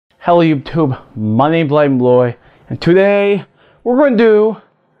Hello YouTube, my name's Lightningmaloy, and today we're going to do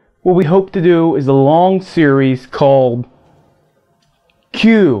what we hope to do is a long series called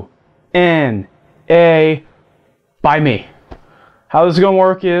Q&A by me. How this is going to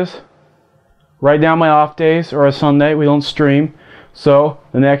work is, right now my off days are a Sunday, we don't stream, so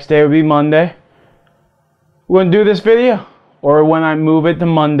the next day will be Monday. We're going to do this video, or when I move it to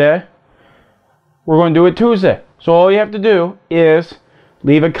Monday, we're going to do it Tuesday. So all you have to do is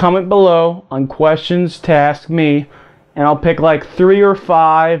leave a comment below on questions to ask me, and I'll pick like 3 or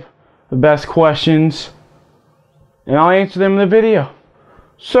 5 the best questions, and I'll answer them in the video.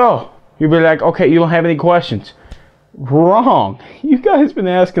 So you'll be like, okay, you don't have any questions. Wrong. You guys been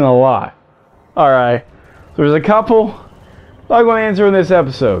asking a lot. Alright, so there's a couple I'm going to answer in this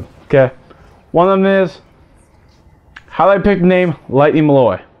episode. Okay, one of them is, how did I pick the name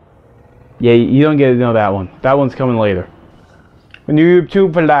Lightningmaloy? Yeah, you don't get to know that one. That one's coming later. Been on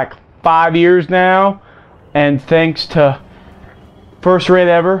YouTube for like 5 years now, and thanks to First Rate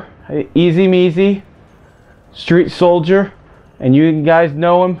Ever, Easy Measy, Street Soldier, and you guys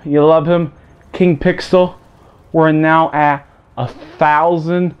know him, you love him, King Pixel. We're now at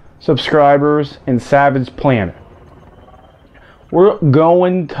 1,000 subscribers in Savage Planet. We're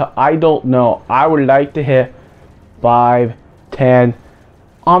going to, I don't know, I would like to hit 5, 10.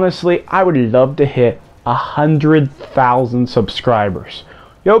 Honestly, I would love to hit 100,000 subscribers.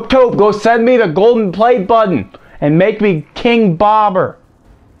 Yo, Tope, go send me the golden play button and make me King Bobber.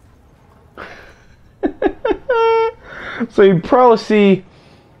 So you probably see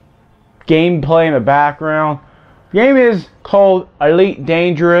gameplay in the background. The game is called Elite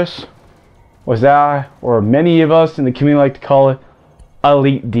Dangerous, or many of us in the community like to call it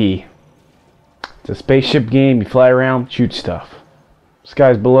Elite D. It's a spaceship game. You fly around, shoot stuff.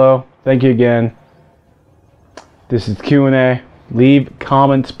 Guys below, thank you again. This is Q&A. Leave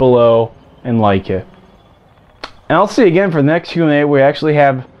comments below and like it. And I'll see you again for the next Q&A. We actually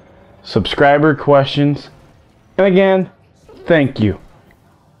have subscriber questions. And again, thank you.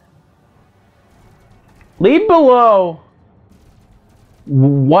 Leave below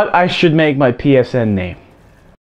what I should make my PSN name.